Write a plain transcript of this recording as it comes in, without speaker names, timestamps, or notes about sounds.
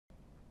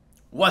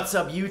What's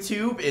up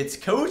YouTube? It's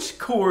Coach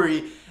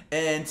Corey,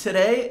 and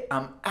today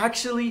I'm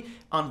actually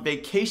on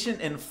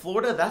vacation in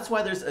Florida. That's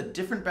why there's a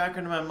different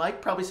background in my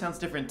mic. Probably sounds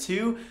different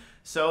too.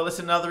 So that's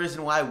another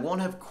reason why I won't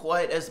have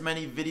quite as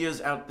many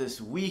videos out this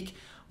week.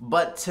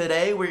 But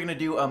today we're gonna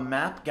do a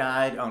map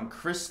guide on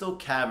Crystal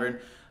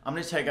Cavern. I'm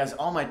gonna tell you guys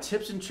all my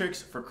tips and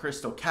tricks for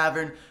Crystal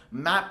Cavern,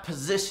 map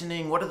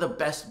positioning, what are the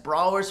best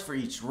brawlers for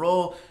each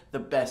role, the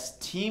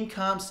best team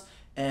comps,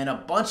 and a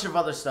bunch of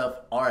other stuff.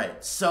 All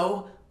right,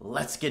 so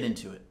let's get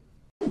into it.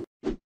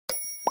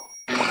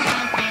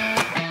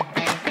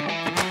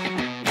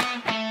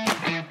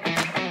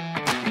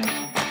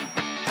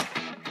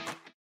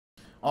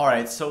 All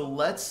right, so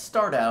let's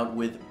start out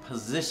with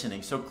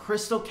positioning. So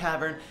Crystal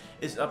Cavern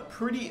is a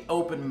pretty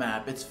open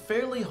map. It's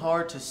fairly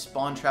hard to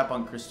spawn trap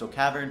on Crystal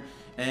Cavern,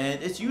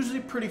 and it's usually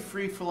pretty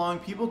free-flowing.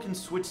 People can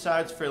switch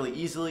sides fairly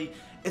easily.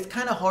 It's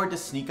kind of hard to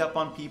sneak up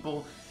on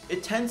people.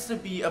 It tends to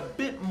be a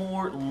bit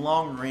more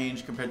long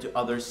range compared to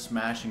other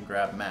smash and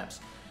grab maps.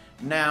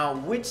 Now,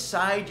 which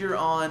side you're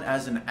on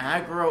as an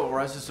aggro or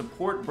as a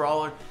support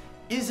brawler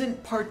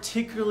isn't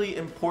particularly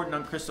important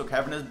on Crystal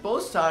Cavern, as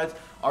both sides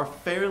are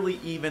fairly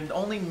even. The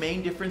only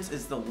main difference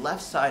is the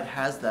left side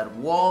has that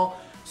wall,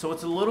 so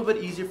it's a little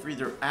bit easier for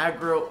either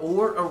aggro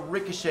or a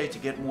ricochet to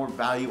get more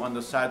value on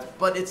those sides,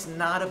 but it's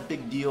not a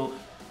big deal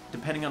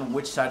depending on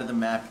which side of the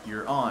map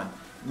you're on.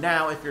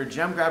 Now, if you're a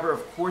gem grabber,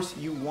 of course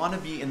you want to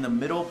be in the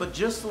middle, but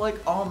just like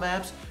all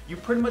maps, you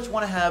pretty much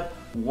want to have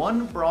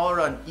one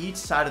brawler on each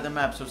side of the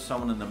map. So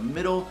someone in the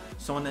middle,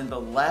 someone in the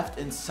left,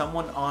 and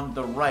someone on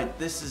the right.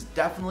 This is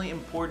definitely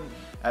important.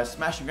 As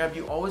smash and grab,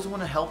 you always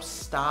want to help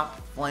stop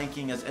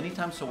flanking, as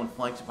anytime someone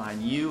flanks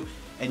behind you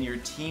and your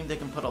team, they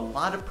can put a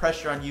lot of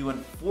pressure on you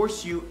and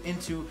force you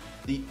into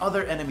the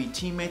other enemy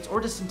teammates or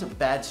just into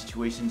bad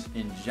situations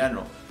in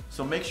general.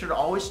 So make sure to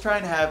always try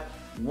and have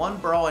one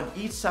brawl on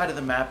each side of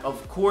the map.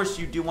 Of course,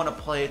 you do want to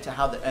play it to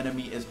how the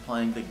enemy is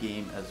playing the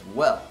game as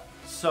well.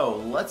 So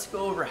let's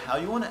go over how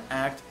you want to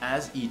act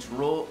as each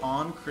role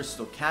on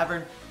Crystal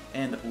Cavern.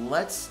 And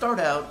let's start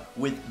out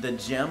with the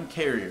gem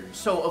carrier.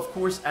 So of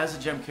course, as a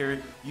gem carrier,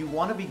 you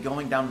want to be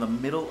going down the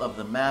middle of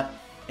the map.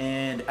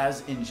 And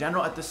as in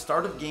general, at the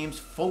start of games,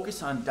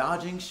 focus on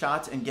dodging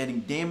shots and getting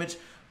damage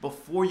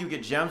before you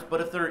get gems.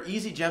 But if there are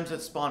easy gems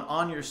that spawn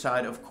on your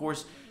side, of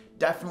course,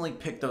 definitely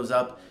pick those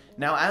up.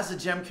 Now, as a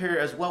gem carrier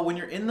as well, when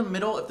you're in the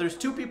middle, if there's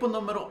two people in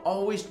the middle,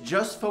 always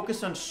just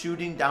focus on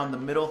shooting down the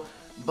middle.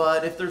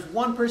 But if there's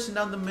one person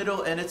down the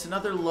middle and it's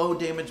another low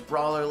damage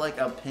brawler like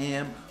a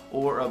Pam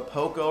or a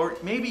Poco or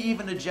maybe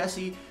even a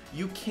Jessie,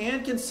 you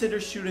can consider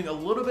shooting a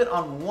little bit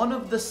on one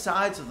of the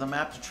sides of the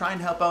map to try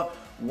and help out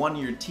one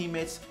of your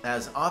teammates,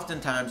 as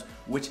oftentimes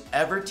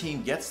whichever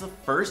team gets the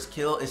first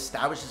kill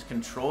establishes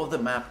control of the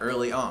map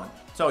early on.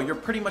 So you're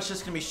pretty much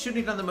just going to be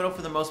shooting down the middle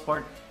for the most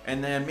part,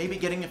 and then maybe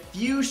getting a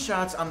few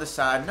shots on the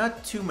side,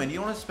 not too many. You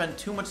don't want to spend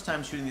too much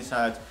time shooting these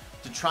sides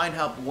to try and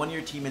help one of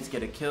your teammates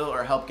get a kill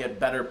or help get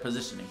better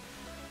positioning.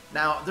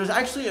 Now, there's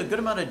actually a good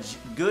amount of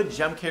good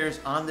gem carriers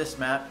on this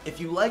map.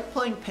 If you like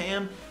playing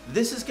Pam,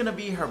 this is going to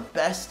be her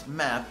best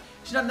map.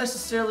 She's not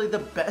necessarily the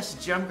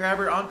best gem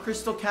grabber on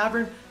Crystal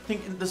Cavern. I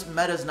think this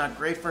meta is not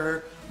great for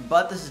her,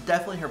 but this is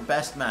definitely her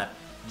best map.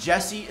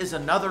 Jessie is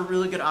another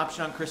really good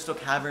option on Crystal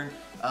Cavern.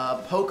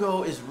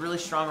 Poco is really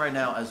strong right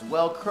now as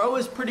well. Crow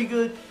is pretty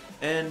good,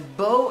 and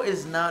Bo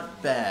is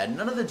not bad.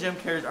 None of the gem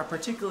carriers are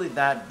particularly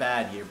that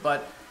bad here,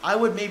 but I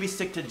would maybe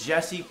stick to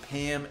Jessie,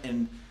 Pam,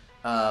 and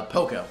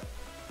Poco.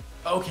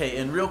 Okay,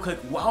 and real quick,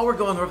 while we're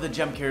going over the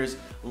gem carriers,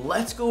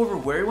 let's go over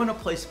where you want to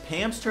place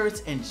Pam's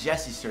turrets and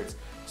Jessie's turrets.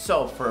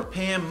 So for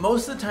Pam,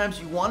 most of the times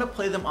you want to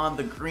play them on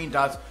the green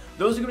dots.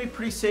 Those are going to be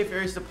pretty safe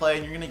areas to play,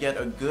 and you're going to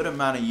get a good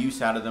amount of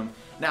use out of them.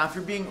 Now, if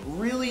you're being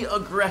really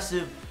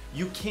aggressive,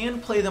 you can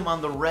play them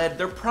on the red.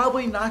 They're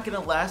probably not going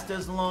to last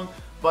as long,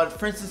 but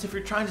for instance, if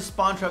you're trying to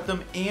spawn trap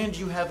them and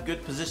you have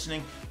good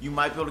positioning, you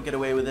might be able to get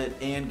away with it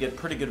and get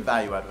pretty good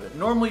value out of it.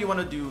 Normally, you want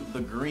to do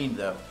the green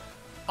though.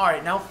 All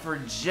right, now for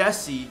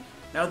Jessie.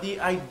 Now, the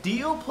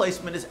ideal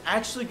placement is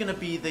actually going to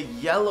be the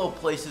yellow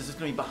places. It's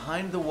going to be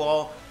behind the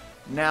wall.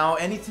 Now,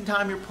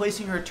 anytime you're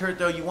placing her turret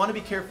though, you want to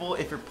be careful.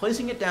 If you're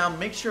placing it down,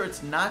 make sure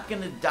it's not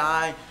going to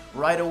die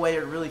right away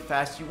or really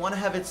fast. You want to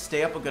have it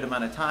stay up a good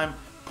amount of time.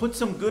 Put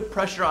some good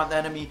pressure on the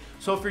enemy.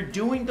 So if you're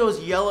doing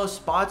those yellow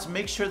spots,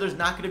 make sure there's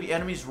not going to be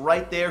enemies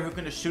right there who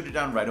can just shoot it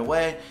down right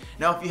away.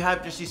 Now, if you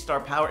have Jessie star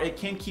power, it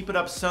can keep it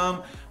up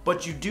some,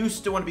 but you do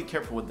still want to be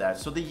careful with that.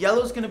 So the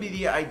yellow is going to be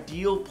the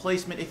ideal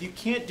placement. If you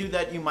can't do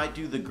that, you might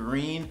do the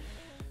green.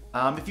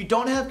 If you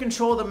don't have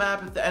control of the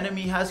map, if the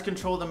enemy has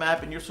control of the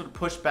map and you're sort of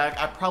pushed back,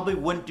 I probably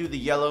wouldn't do the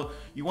yellow.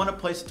 You want to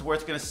place it to where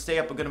it's going to stay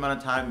up a good amount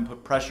of time and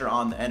put pressure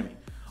on the enemy.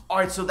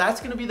 Alright, so that's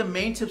going to be the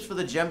main tips for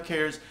the gem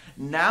carriers.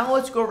 Now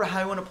let's go over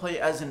how you want to play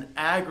as an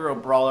aggro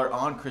brawler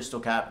on Crystal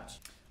Caverns.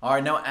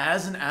 Alright, now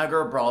as an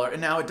aggro brawler, and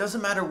now it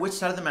doesn't matter which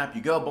side of the map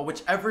you go, but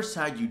whichever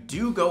side you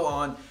do go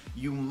on,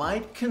 you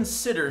might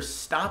consider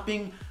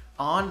stopping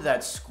on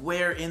that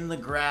square in the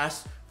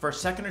grass for a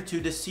second or two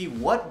to see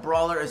what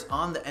brawler is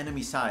on the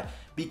enemy side.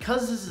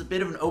 because this is a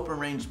bit of an open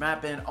range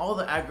map and all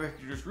the aggro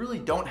characters really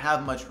don't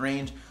have much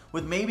range,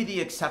 with maybe the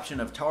exception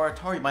of Tara.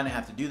 Tara, you might not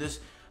have to do this,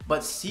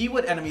 but see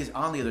what enemy is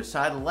on the other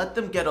side, let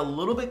them get a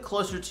little bit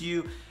closer to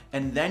you,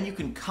 and then you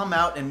can come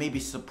out and maybe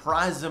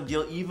surprise them,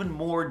 deal even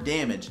more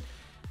damage.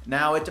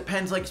 Now, it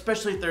depends, like,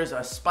 especially if there's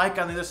a Spike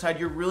on the other side,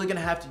 you're really going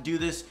to have to do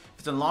this. If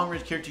it's a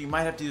long-range character, you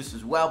might have to do this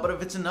as well. But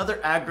if it's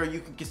another aggro, you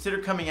can consider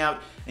coming out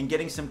and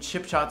getting some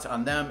chip shots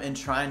on them and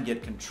try and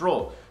get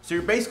control. So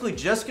you're basically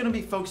just going to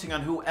be focusing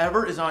on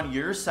whoever is on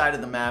your side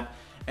of the map.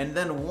 And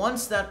then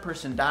once that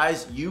person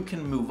dies, you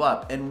can move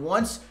up. And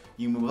once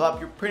you move up,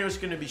 you're pretty much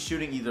going to be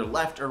shooting either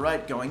left or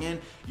right going in.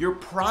 You're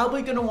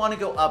probably going to want to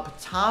go up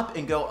top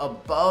and go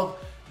above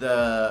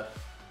the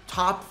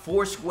top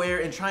 4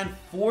 square and try and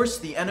force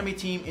the enemy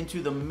team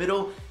into the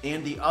middle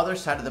and the other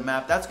side of the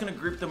map. That's going to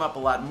group them up a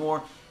lot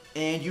more,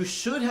 and you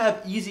should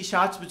have easy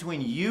shots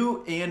between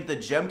you and the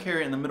gem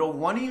carrier in the middle.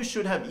 One of you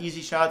should have easy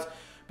shots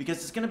because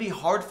it's going to be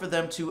hard for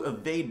them to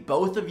evade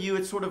both of you.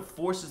 It sort of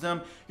forces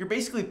them. You're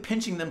basically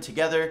pinching them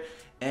together,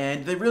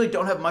 and they really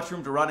don't have much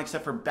room to run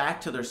except for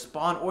back to their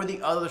spawn or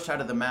the other side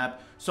of the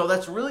map. So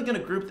that's really going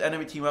to group the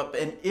enemy team up,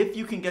 and if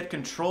you can get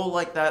control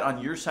like that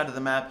on your side of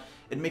the map,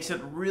 it makes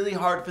it really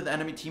hard for the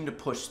enemy team to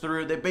push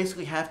through. They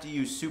basically have to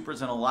use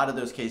supers in a lot of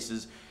those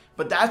cases.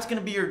 But that's going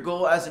to be your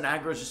goal as an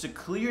aggro, is just to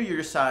clear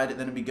your side and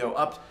then maybe go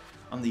up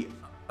on the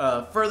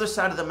further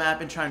side of the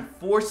map and try and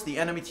force the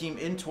enemy team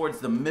in towards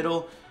the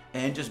middle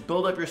and just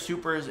build up your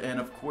supers and,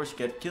 of course,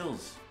 get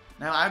kills.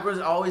 Now, aggro is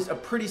always a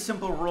pretty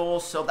simple role,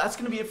 so that's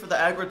going to be it for the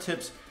aggro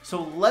tips.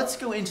 So let's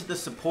go into the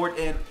support,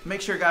 and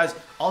make sure, guys,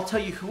 I'll tell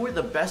you who are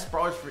the best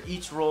brawlers for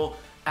each role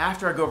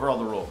after I go over all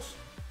the roles.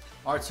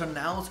 Alright, so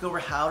now let's go over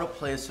how to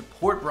play a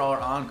support brawler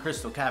on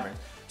Crystal Cavern.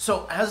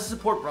 So as a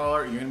support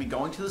brawler, you're going to be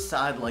going to the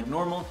side like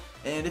normal,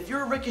 and if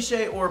you're a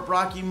Ricochet or a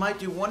Brock, you might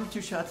do 1 or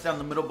 2 shots down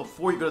the middle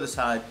before you go to the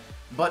side.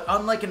 But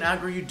unlike an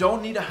aggro, you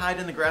don't need to hide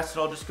in the grass at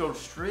all. Just go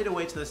straight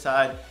away to the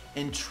side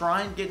and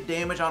try and get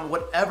damage on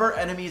whatever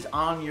enemy is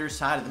on your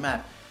side of the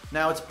map.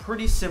 Now, it's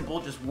pretty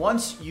simple. Just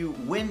once you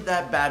win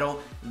that battle,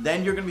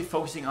 then you're going to be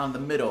focusing on the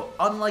middle.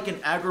 Unlike an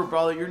aggro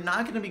brawler, you're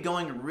not going to be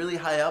going really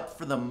high up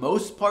for the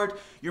most part.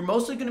 You're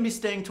mostly going to be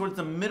staying towards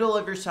the middle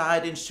of your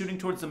side and shooting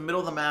towards the middle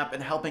of the map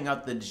and helping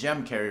out the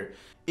gem carrier.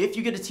 If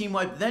you get a team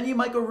wipe, then you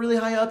might go really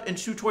high up and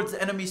shoot towards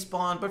the enemy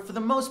spawn. But for the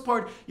most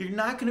part, you're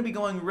not going to be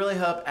going really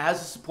high up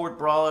as a support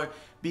brawler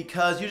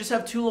because you just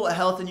have too low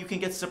health and you can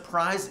get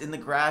surprised in the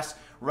grass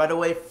right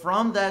away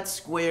from that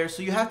square.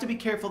 So you have to be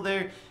careful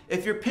there.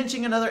 If you're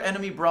pinching another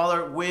enemy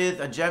brawler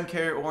with a gem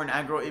carrier or an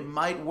aggro, it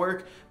might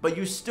work, but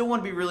you still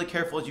want to be really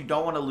careful as you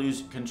don't want to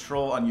lose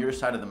control on your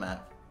side of the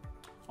map.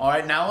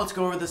 Alright, now let's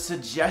go over the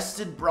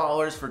suggested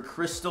brawlers for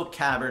Crystal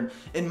Cavern.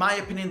 In my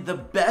opinion, the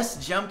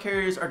best gem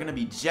carriers are going to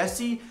be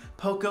Jessie,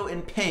 Poco,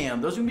 and Pam.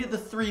 Those are going to be the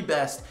 3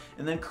 best.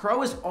 And then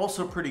Crow is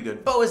also pretty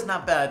good. Bo is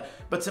not bad,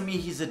 but to me,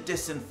 he's a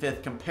distant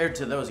 5th compared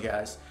to those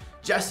guys.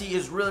 Jessie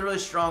is really, really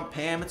strong.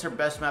 Pam, it's her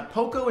best map.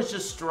 Poco is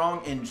just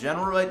strong in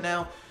general right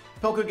now.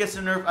 Poco gets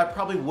a nerf. I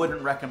probably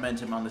wouldn't recommend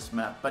him on this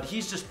map, but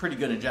he's just pretty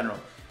good in general.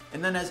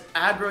 And then as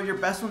aggro, your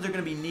best ones are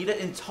going to be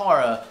Nita and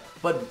Tara,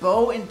 but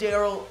Bo and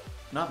Daryl...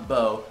 Not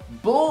Bo.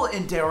 Bull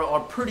and Daryl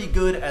are pretty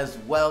good as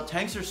well.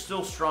 Tanks are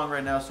still strong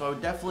right now, so I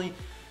would definitely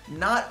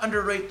not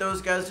underrate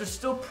those guys. They're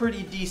still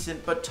pretty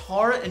decent, but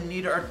Tara and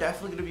Nita are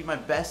definitely going to be my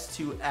best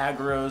 2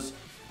 aggros.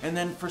 And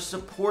then for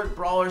support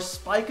brawlers,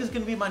 Spike is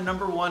going to be my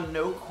number 1,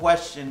 no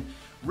question.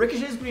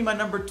 Ricochet is going to be my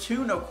number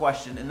 2, no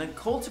question. And then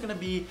Colt's going to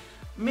be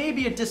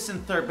maybe a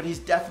distant 3rd, but he's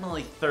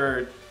definitely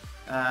 3rd.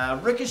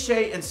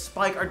 Ricochet and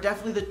Spike are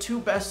definitely the 2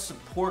 best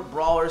support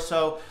brawlers,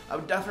 so I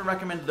would definitely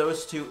recommend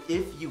those 2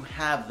 if you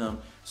have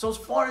them. So as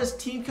far as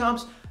team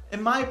comps,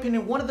 in my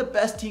opinion, one of the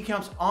best team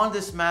comps on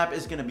this map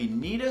is going to be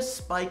Nita,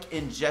 Spike,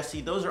 and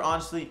Jessie. Those are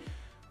honestly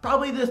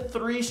probably the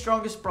 3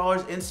 strongest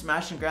brawlers in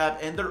Smash and Grab,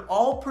 and they're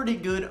all pretty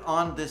good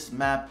on this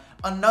map.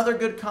 Another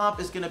good comp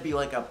is going to be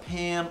like a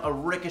Pam, a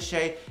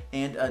Ricochet,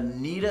 and a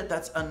Nita.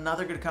 That's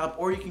another good comp.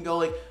 Or you can go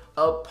like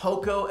a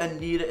Poco, a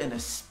Nita, and a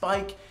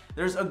Spike.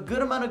 There's a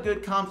good amount of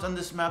good comps on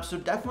this map, so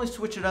definitely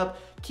switch it up.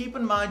 Keep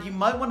in mind, you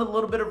might want a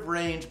little bit of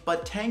range,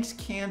 but tanks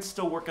can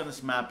still work on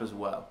this map as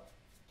well.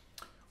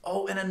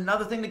 Oh, and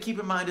another thing to keep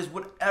in mind is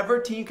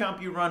whatever team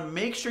comp you run,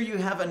 make sure you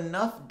have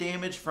enough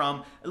damage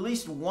from at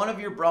least one of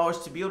your brawlers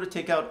to be able to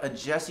take out a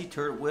Jessie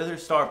turret with her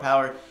star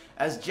power,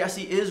 as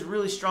Jessie is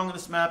really strong on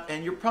this map,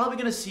 and you're probably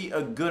going to see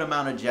a good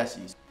amount of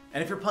Jessies.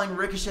 And if you're playing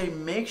Ricochet,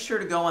 make sure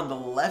to go on the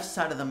left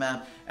side of the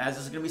map, as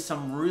there's going to be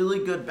some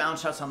really good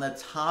bounce shots on that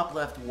top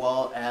left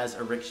wall as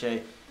a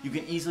Ricochet. You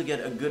can easily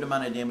get a good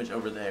amount of damage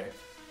over there.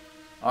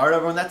 Alright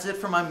everyone, that's it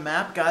for my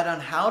map guide on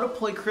how to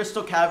play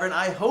Crystal Cavern.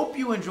 I hope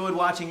you enjoyed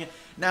watching it.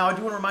 Now, I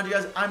do want to remind you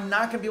guys, I'm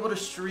not going to be able to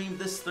stream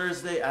this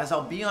Thursday as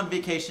I'll be on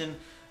vacation.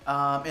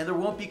 And there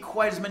won't be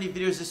quite as many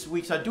videos this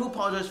week, so I do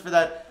apologize for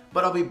that.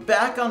 But I'll be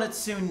back on it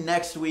soon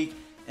next week.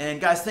 And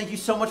guys, thank you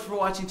so much for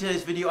watching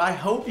today's video. I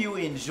hope you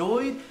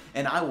enjoyed,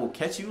 and I will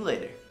catch you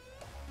later.